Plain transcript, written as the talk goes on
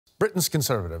Britain's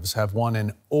Conservatives have won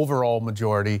an overall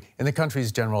majority in the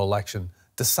country's general election,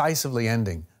 decisively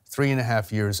ending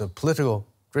 3.5 years of political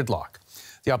gridlock.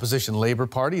 The opposition Labour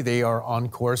Party, they are on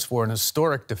course for an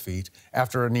historic defeat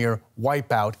after a near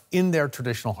wipeout in their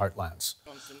traditional heartlands.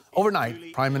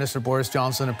 Overnight, Prime Minister Boris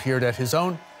Johnson appeared at his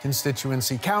own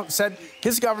constituency, said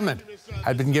his government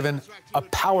had been given a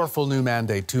powerful new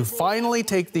mandate to finally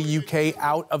take the UK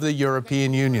out of the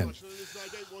European Union.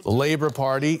 The Labour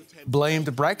Party blamed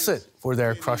Brexit for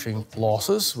their crushing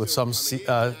losses, with some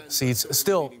seats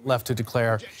still left to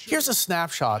declare. Here's a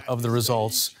snapshot of the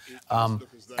results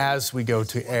as we go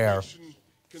to air.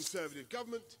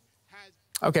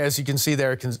 OK, as you can see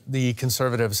there, the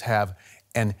Conservatives have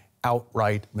an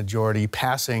outright majority,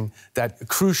 passing that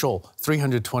crucial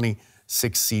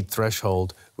 326-seat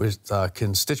threshold with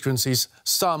constituencies.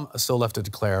 Some are still left to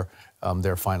declare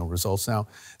their final results. Now,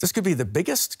 this could be the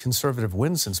biggest Conservative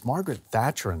win since Margaret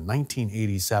Thatcher in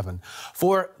 1987.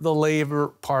 For the Labour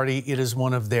Party, it is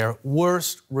one of their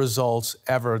worst results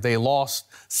ever. They lost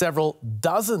several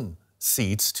dozen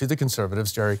seats to the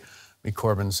Conservatives, Jeremy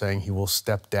Corbyn saying he will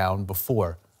step down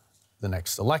before the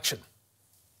next election.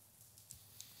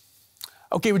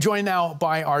 OK, we're joined now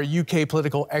by our UK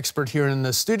political expert here in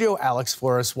the studio, Alex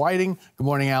Forrest-Whiting. Good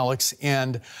morning, Alex.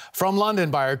 And from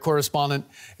London by our correspondent,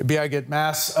 Birgit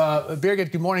Maas.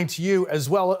 Birgit, good morning to you as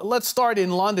well. Let's start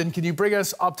in London. Can you bring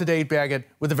us up to date, Birgit,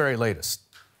 with the very latest?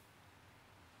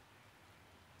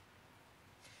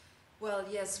 Well,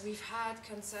 yes, we've had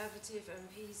Conservative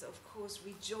MPs, of course,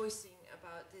 rejoicing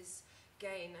about this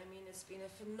gain. I mean, it's been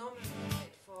a phenomenal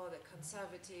night for the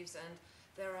Conservatives, and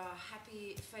there are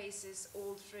happy faces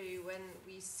all through when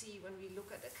we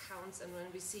look at the counts and when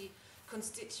we see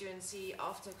constituency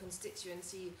after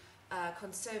constituency,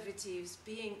 Conservatives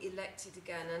being elected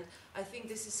again. And I think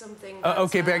this is something that,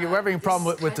 OK, Birgit, we're having a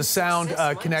problem with the sound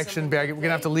connection, Birgit. We're going to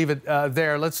have to leave it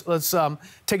there. Let's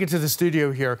take it to the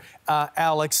studio here.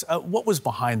 Alex, what was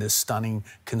behind this stunning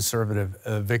Conservative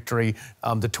victory?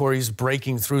 The Tories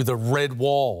breaking through the red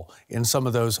wall in some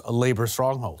of those Labour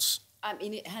strongholds. I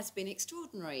mean, it has been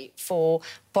extraordinary for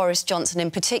Boris Johnson in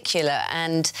particular.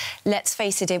 And let's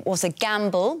face it, it was a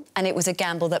gamble, and it was a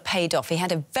gamble that paid off. He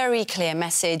had a very clear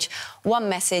message, one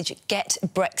message, get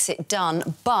Brexit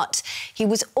done. But he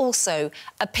was also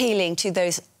appealing to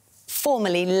those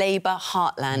formerly Labour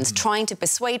heartlands, trying to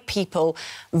persuade people,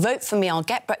 vote for me, I'll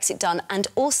get Brexit done, and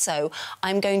also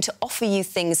I'm going to offer you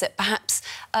things that perhaps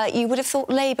you would have thought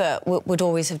Labour would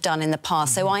always have done in the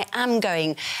past. So I am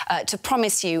going to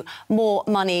promise you more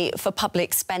money for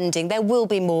public spending. There will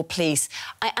be more police.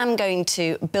 I am going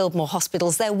to build more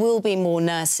hospitals. There will be more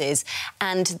nurses.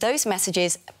 And those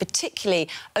messages, particularly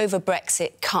over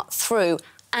Brexit, cut through.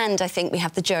 And I think we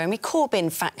have the Jeremy Corbyn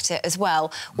factor as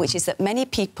well, which is that many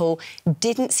people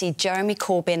didn't see Jeremy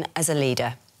Corbyn as a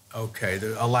leader. OK,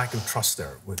 a lack of trust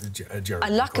there with Jeremy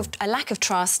Corbyn. A lack of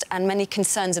trust and many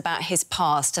concerns about his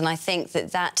past. And I think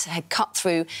that had cut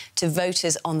through to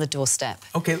voters on the doorstep.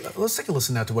 OK, let's take a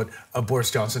listen now to what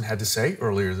Boris Johnson had to say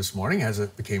earlier this morning as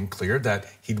it became clear that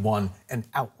he'd won an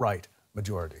outright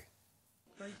majority.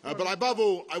 But above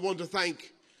all, I want to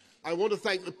thank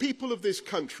the people of this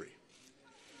country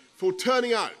for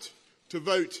turning out to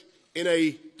vote in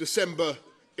a December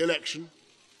election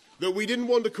that we didn't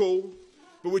want to call,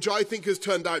 but which I think has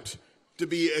turned out to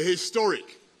be a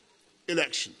historic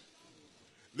election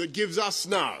that gives us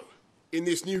now, in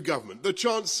this new government, the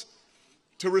chance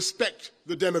to respect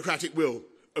the democratic will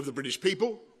of the British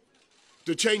people,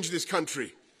 to change this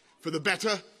country for the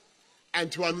better,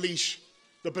 and to unleash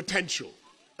the potential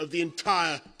of the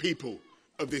entire people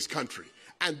of this country.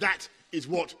 And that is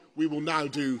what we will now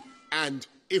do. And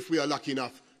if we are lucky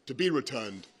enough to be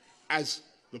returned, as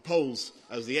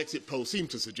the exit polls seem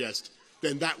to suggest,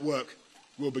 then that work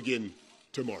will begin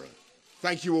tomorrow.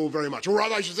 Thank you all very much. Or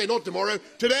rather, I should say not tomorrow,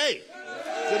 today.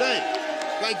 Today.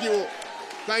 Thank you all.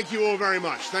 Thank you all very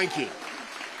much. Thank you.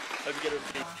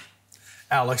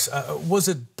 Alex, was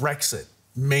it Brexit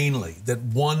mainly that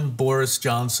won Boris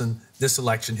Johnson this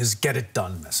election, his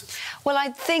get-it-done message? Well, I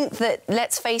think that,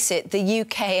 let's face it, the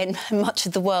UK and much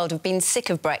of the world have been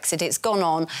sick of Brexit. It's gone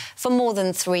on for more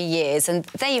than 3 years. And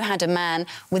there you had a man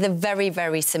with a very,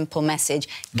 very simple message.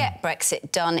 Get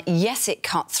Brexit done. Yes, it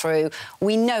cut through.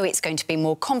 We know it's going to be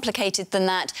more complicated than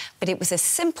that, but it was a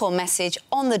simple message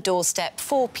on the doorstep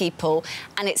for people,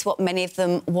 and it's what many of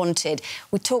them wanted.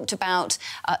 We talked about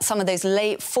some of those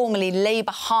formerly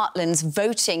Labour heartlands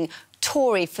voting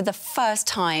Tory for the first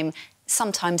time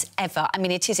sometimes ever. I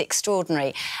mean, it is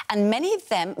extraordinary. And many of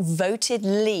them voted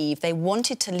leave. They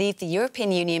wanted to leave the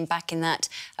European Union back in that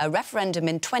referendum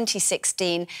in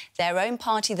 2016. Their own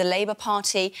party, the Labour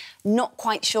Party, not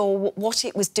quite sure what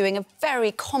it was doing, a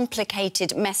very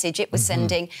complicated message it was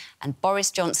sending. And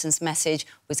Boris Johnson's message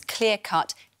was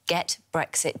clear-cut: get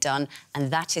Brexit done,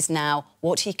 and that is now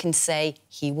what he can say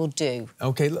he will do.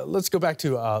 OK, let's go back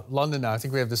to London now. I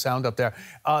think we have the sound up there.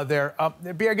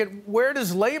 Birgit, where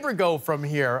does Labour go from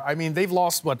here? I mean, they've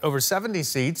lost, what, over 70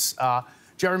 seats.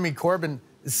 Jeremy Corbyn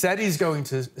said he's going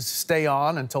to stay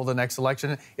on until the next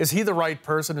election. Is he the right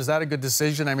person? Is that a good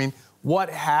decision? I mean, what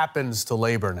happens to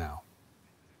Labour now?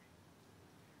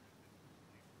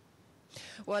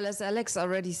 Well, as Alex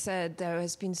already said, there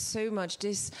has been so much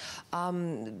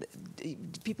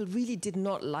people really did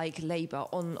not like Labour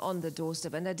on the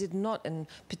doorstep, and I did not in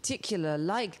particular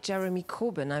like Jeremy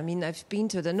Corbyn. I mean, I've been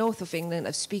to the north of England,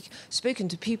 I've spoken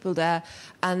to people there,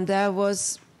 and there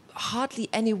was hardly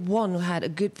anyone who had a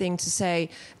good thing to say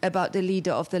about the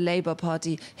leader of the Labour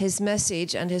Party. His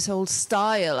message and his whole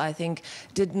style, I think,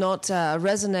 did not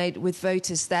resonate with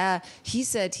voters there. He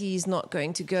said he's not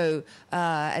going to go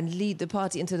and lead the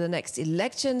party into the next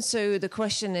election. So the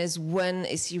question is, when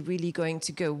is he really going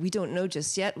to go? We don't know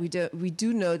just yet. We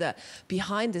do know that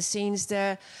behind the scenes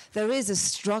there is a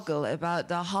struggle about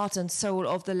the heart and soul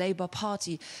of the Labour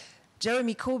Party.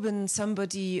 Jeremy Corbyn,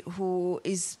 somebody who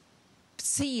is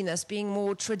seen as being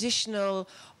more traditional,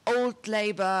 old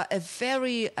Labour, a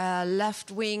very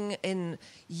left-wing in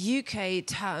UK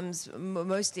terms,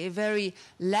 mostly a very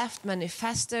left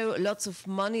manifesto, lots of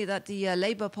money that the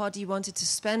Labour Party wanted to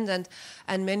spend,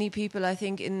 and many people, I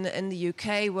think, in the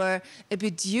UK were a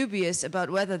bit dubious about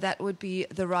whether that would be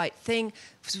the right thing.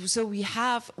 So we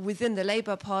have within the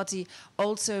Labour Party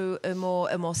also a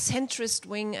more centrist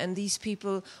wing, and these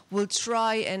people will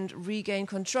try and regain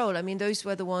control. I mean, those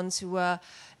were the ones who were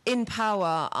in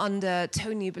power under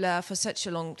Tony Blair for such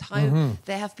a long time.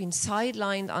 They have been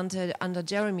sidelined under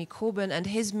Jeremy Corbyn and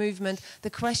his movement. The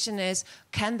question is,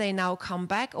 can they now come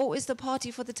back, or is the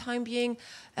party for the time being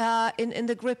in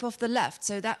the grip of the left?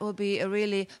 So that will be a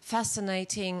really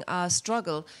fascinating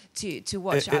struggle to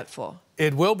watch out for.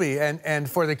 It will be, and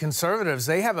for the Conservatives,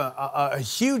 they have a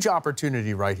huge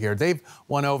opportunity right here. They've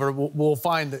won over, we'll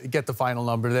get the final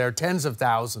number there, tens of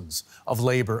thousands of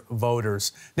Labour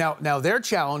voters. Now their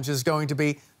challenge is going to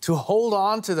be to hold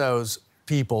on to those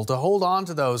people, to hold on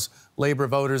to those Labour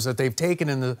voters that they've taken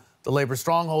in the Labour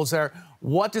strongholds there.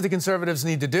 What do the Conservatives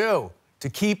need to do to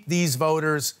keep these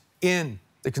voters in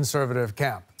the Conservative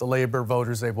camp, the Labour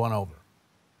voters they've won over?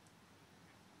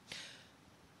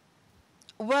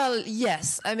 Well,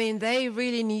 yes. I mean, they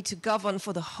really need to govern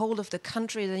for the whole of the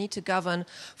country. They need to govern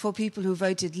for people who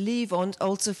voted leave and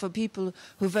also for people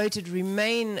who voted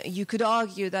remain. You could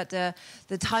argue that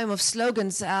the time of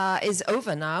slogans is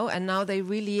over now, and now they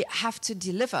really have to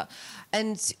deliver.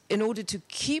 And in order to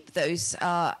keep those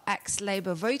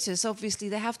ex-Labour voters, obviously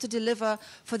they have to deliver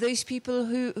for those people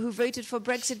who voted for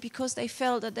Brexit because they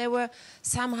felt that they were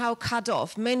somehow cut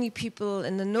off. Many people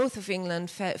in the north of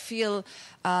England feel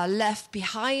left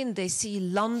behind. They see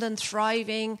London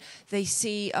thriving. They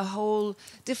see a whole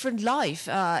different life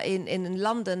in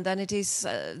London than it is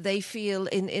they feel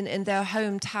in their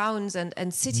hometowns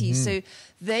and cities. So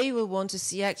they will want to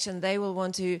see action. They will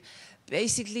want to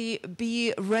basically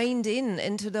be reined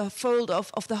into the fold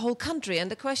of the whole country.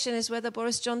 And the question is whether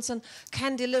Boris Johnson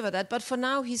can deliver that. But for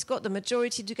now, he's got the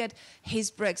majority to get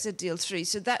his Brexit deal through.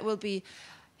 So that will be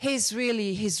his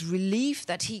relief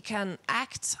that he can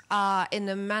act in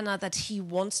a manner that he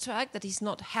wants to act, that he's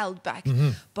not held back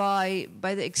by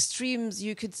the extremes,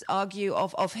 you could argue,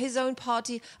 of his own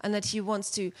party, and that he wants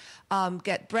to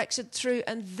get Brexit through,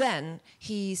 and then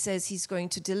he says he's going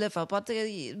to deliver. But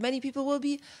many people will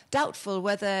be doubtful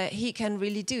whether he can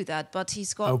really do that, but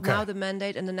he's got now the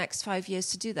mandate in the next 5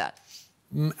 years to do that.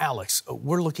 Alex,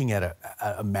 we're looking at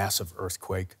a massive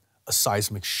earthquake, a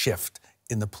seismic shift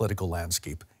in the political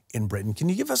landscape in Britain. Can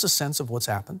you give us a sense of what's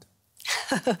happened?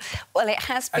 Well, it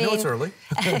has been... I know it's early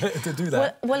to do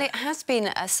that. Well, it has been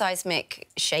a seismic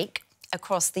shake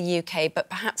across the UK, but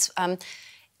perhaps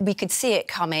we could see it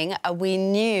coming. We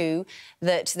knew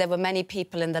that there were many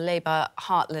people in the Labour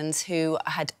heartlands who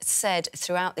had said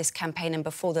throughout this campaign and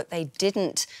before that they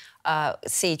didn't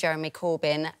see Jeremy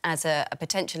Corbyn as a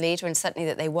potential leader, and certainly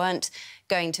that they weren't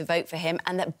going to vote for him,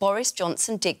 and that Boris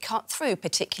Johnson did cut through,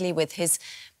 particularly with his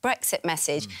Brexit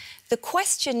message. The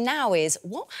question now is,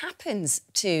 what happens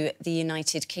to the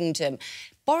United Kingdom?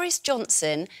 Boris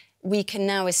Johnson, we can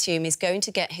now assume, is going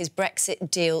to get his Brexit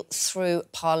deal through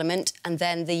Parliament, and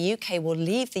then the UK will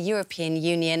leave the European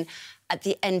Union at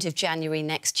the end of January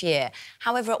next year.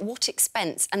 However, at what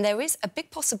expense? And there is a big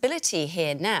possibility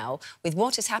here now with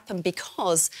what has happened,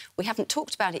 because we haven't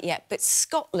talked about it yet, but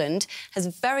Scotland has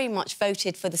very much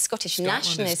voted for the Scottish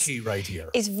Nationalists. Scotland is key right here.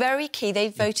 Is very key. They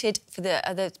voted for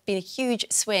there's been a huge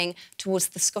swing towards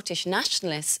the Scottish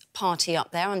Nationalist Party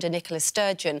up there under Nicola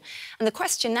Sturgeon. And the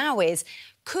question now is,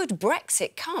 could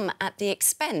Brexit come at the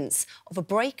expense of a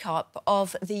breakup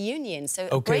of the Union? So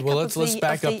OK, well, let's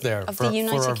back up there for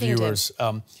our viewers.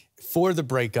 For the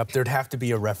breakup, there'd have to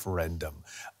be a referendum.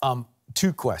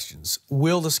 Two questions.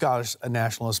 Will the Scottish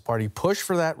Nationalist Party push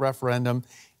for that referendum?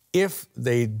 If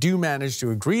they do manage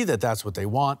to agree that that's what they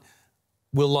want,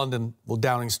 will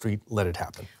Downing Street let it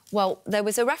happen? Well, there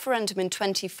was a referendum in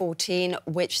 2014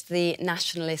 which the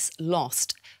Nationalists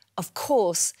lost. Of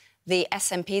course, the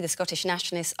SNP, the Scottish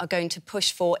Nationalists, are going to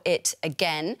push for it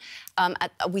again.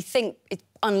 We think it's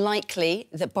unlikely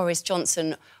that Boris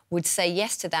Johnson would say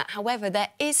yes to that. However, there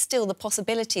is still the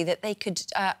possibility that they could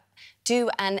do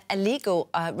an illegal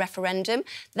referendum.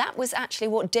 That was actually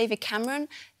what David Cameron,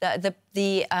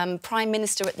 the Prime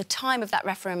Minister at the time of that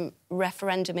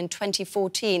referendum in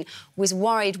 2014, was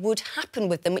worried would happen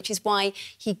with them, which is why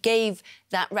he gave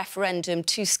that referendum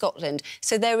to Scotland.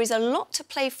 So there is a lot to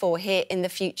play for here in the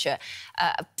future,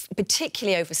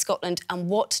 particularly over Scotland and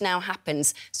what now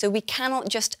happens. So we cannot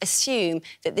just assume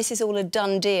that this is all a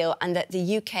done deal and that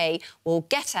the UK will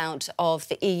get out of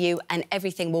the EU and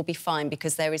everything will be fine,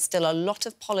 because there is still a lot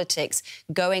of politics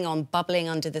going on, bubbling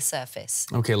under the surface.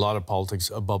 OK, a lot of politics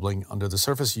bubbling under the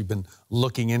surface. You've been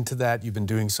looking into that. You've been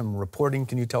doing some reporting.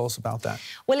 Can you tell us about that?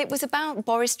 Well, it was about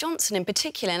Boris Johnson in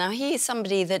particular. Now, he is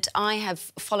somebody that I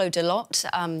have followed a lot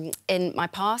in my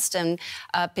past, and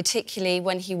particularly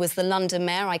when he was the London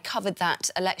mayor. I covered that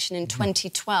election in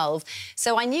 2012,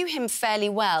 so I knew him fairly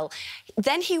well.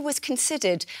 Then he was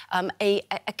considered a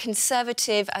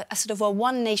conservative, a sort of a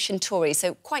one-nation Tory,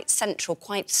 so quite central,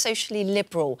 quite socially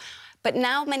liberal. But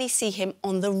now many see him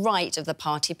on the right of the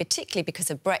party, particularly because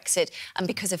of Brexit and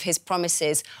because of his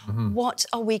promises. What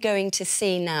are we going to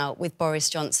see now with Boris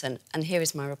Johnson? And here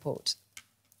is my report.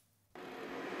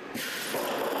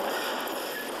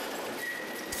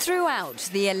 Throughout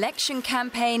the election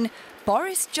campaign,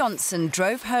 Boris Johnson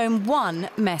drove home one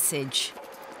message.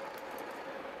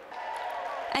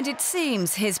 And it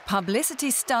seems his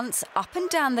publicity stunts up and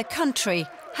down the country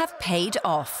have paid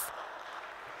off.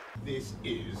 This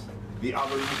is the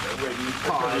oven-ready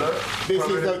pie.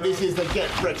 This is the get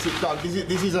Brexit done.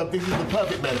 This is the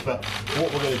perfect metaphor for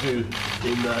what we're going to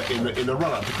do in the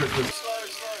run-up to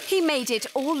Christmas. He made it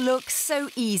all look so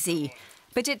easy,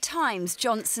 but at times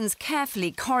Johnson's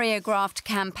carefully choreographed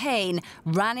campaign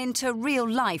ran into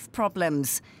real-life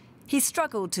problems. He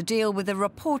struggled to deal with a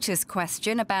reporter's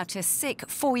question about a sick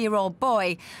 4-year-old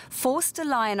boy forced to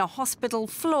lie on a hospital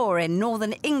floor in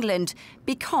northern England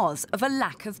because of a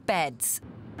lack of beds.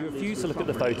 You refuse to look at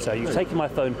the photo. You've taken my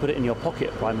phone, put it in your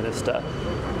pocket, Prime Minister.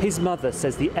 His mother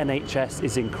says the NHS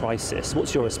is in crisis.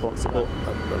 What's your response to that?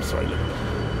 I'm sorry,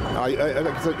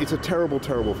 look. It's a terrible,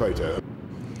 terrible photo.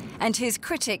 And his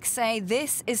critics say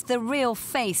this is the real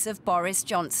face of Boris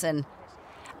Johnson.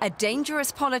 A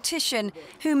dangerous politician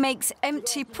who makes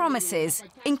empty promises,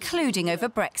 including over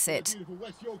Brexit.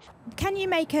 Can you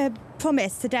make a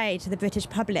promise today to the British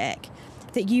public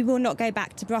that you will not go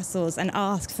back to Brussels and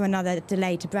ask for another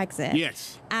delay to Brexit?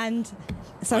 Yes. And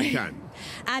sorry. I can.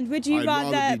 And would you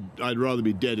I'd rather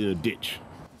be dead in a ditch.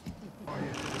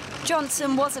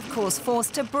 Johnson was, of course,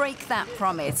 forced to break that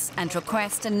promise and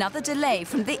request another delay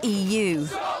from the EU.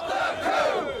 Stop the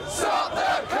coup! Stop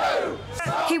the coup!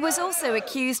 He was also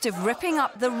accused of ripping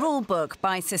up the rule book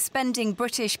by suspending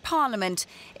British Parliament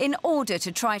in order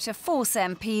to try to force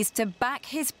MPs to back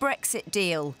his Brexit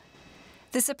deal.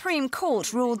 The Supreme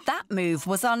Court ruled that move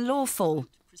was unlawful.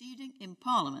 Proceeding in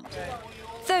Parliament.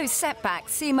 Those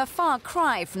setbacks seem a far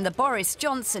cry from the Boris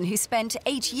Johnson who spent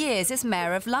 8 years as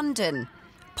Mayor of London.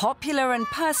 Popular and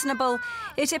personable,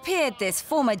 it appeared this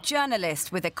former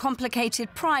journalist with a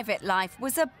complicated private life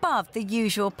was above the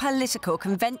usual political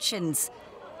conventions.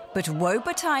 But woe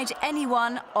betide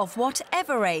anyone of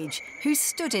whatever age who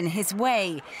stood in his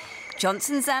way.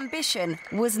 Johnson's ambition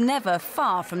was never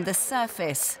far from the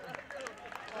surface.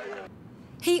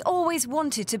 He always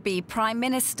wanted to be Prime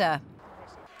Minister.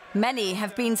 Many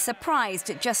have been surprised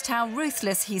at just how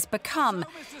ruthless he's become,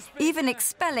 even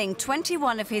expelling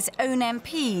 21 of his own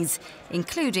MPs,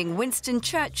 including Winston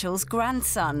Churchill's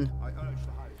grandson.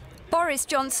 Boris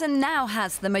Johnson now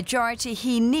has the majority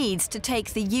he needs to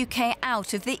take the UK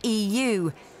out of the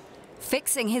EU.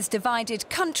 Fixing his divided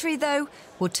country, though,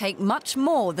 will take much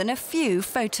more than a few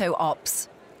photo ops.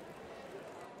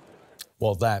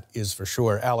 Well, that is for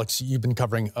sure. Alex, you've been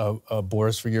covering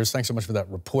Boris for years. Thanks so much for that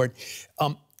report.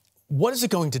 What is it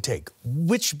going to take?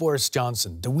 Which Boris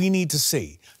Johnson do we need to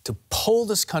see to pull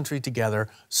this country together,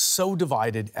 so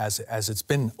divided as it's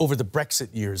been over the Brexit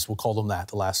years, we'll call them that,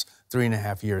 the last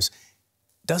 3.5 years?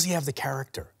 Does he have the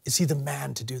character? Is he the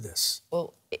man to do this?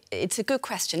 Well, it's a good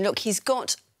question. Look, he's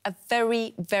got a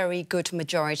very, very good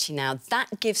majority now.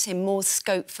 That gives him more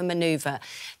scope for manoeuvre.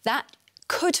 That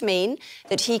could mean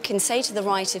that he can say to the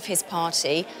right of his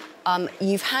party,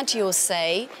 you've had your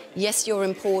say, yes, you're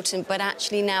important, but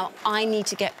actually now I need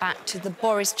to get back to the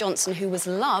Boris Johnson who was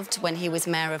loved when he was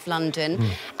Mayor of London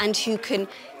and who can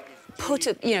put,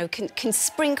 can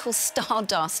sprinkle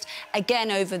stardust again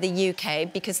over the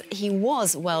UK, because he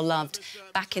was well loved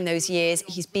back in those years.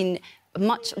 He's been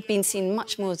seen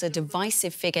much more as a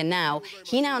divisive figure now.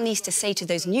 He now needs to say to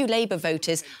those new Labour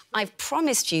voters, I've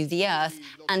promised you the earth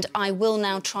and I will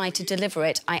now try to deliver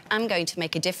it. I am going to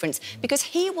make a difference, because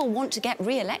he will want to get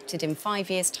re-elected in 5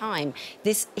 years' time.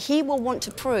 He will want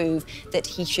to prove that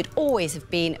he should always have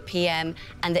been PM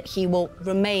and that he will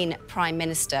remain Prime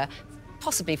Minister,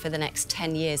 possibly for the next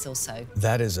 10 years or so.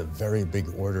 That is a very big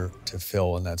order to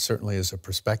fill, and that certainly is a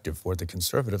perspective for the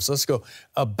Conservatives. Let's go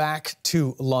back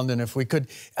to London, if we could.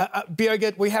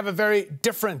 Birgit, we have a very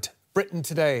different Britain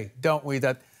today, don't we?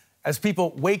 That as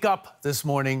people wake up this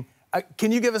morning,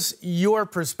 can you give us your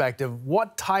perspective?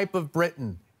 What type of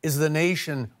Britain is the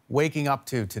nation waking up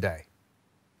to today?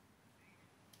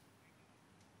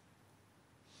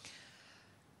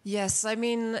 Yes, I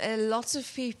mean, lots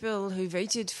of people who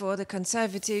voted for the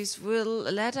Conservatives will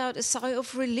let out a sigh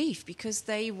of relief, because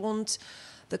they want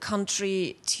the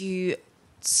country to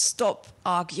stop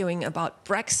arguing about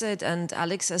Brexit. And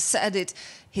Alex has said it,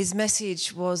 his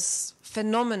message was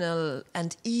phenomenal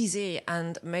and easy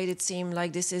and made it seem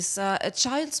like this is a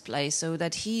child's play, so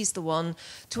that he's the one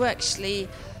to actually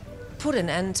put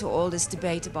an end to all this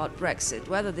debate about Brexit.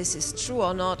 Whether this is true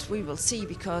or not, we will see,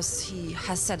 because he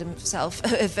has set himself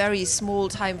a very small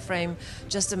time frame,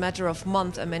 just a matter of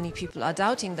months, and many people are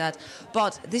doubting that.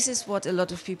 But this is what a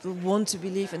lot of people want to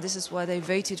believe, and this is why they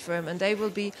voted for him, and they will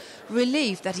be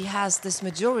relieved that he has this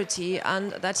majority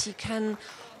and that he can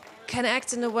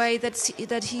act in a way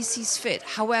that he sees fit.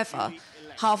 However,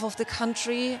 half of the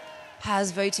country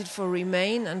has voted for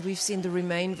Remain, and we've seen the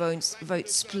Remain vote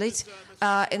split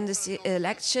in this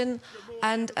election,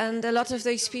 and a lot of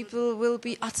those people will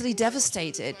be utterly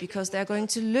devastated, because they're going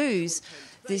to lose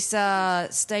this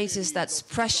status that's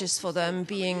precious for them,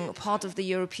 being part of the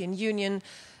European Union.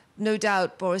 No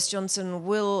doubt Boris Johnson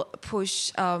will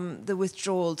push the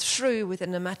withdrawal through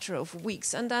within a matter of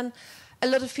weeks, and then a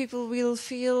lot of people will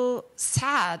feel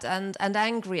sad and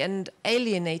angry and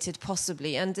alienated,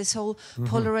 possibly. And this whole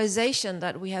polarization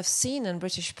that we have seen in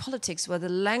British politics, where the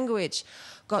language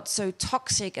got so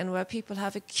toxic and where people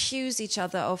have accused each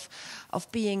other of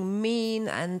being mean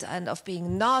and of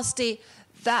being nasty,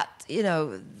 that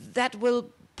will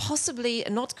possibly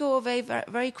not go away very,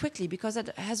 very quickly, because it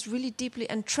has really deeply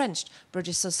entrenched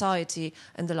British society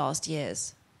in the last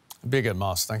years. Birgit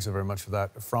Moss, thanks so very much for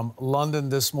that. From London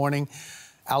this morning,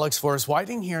 Alex Forrest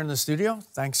Whiting here in the studio.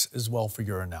 Thanks as well for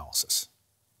your analysis.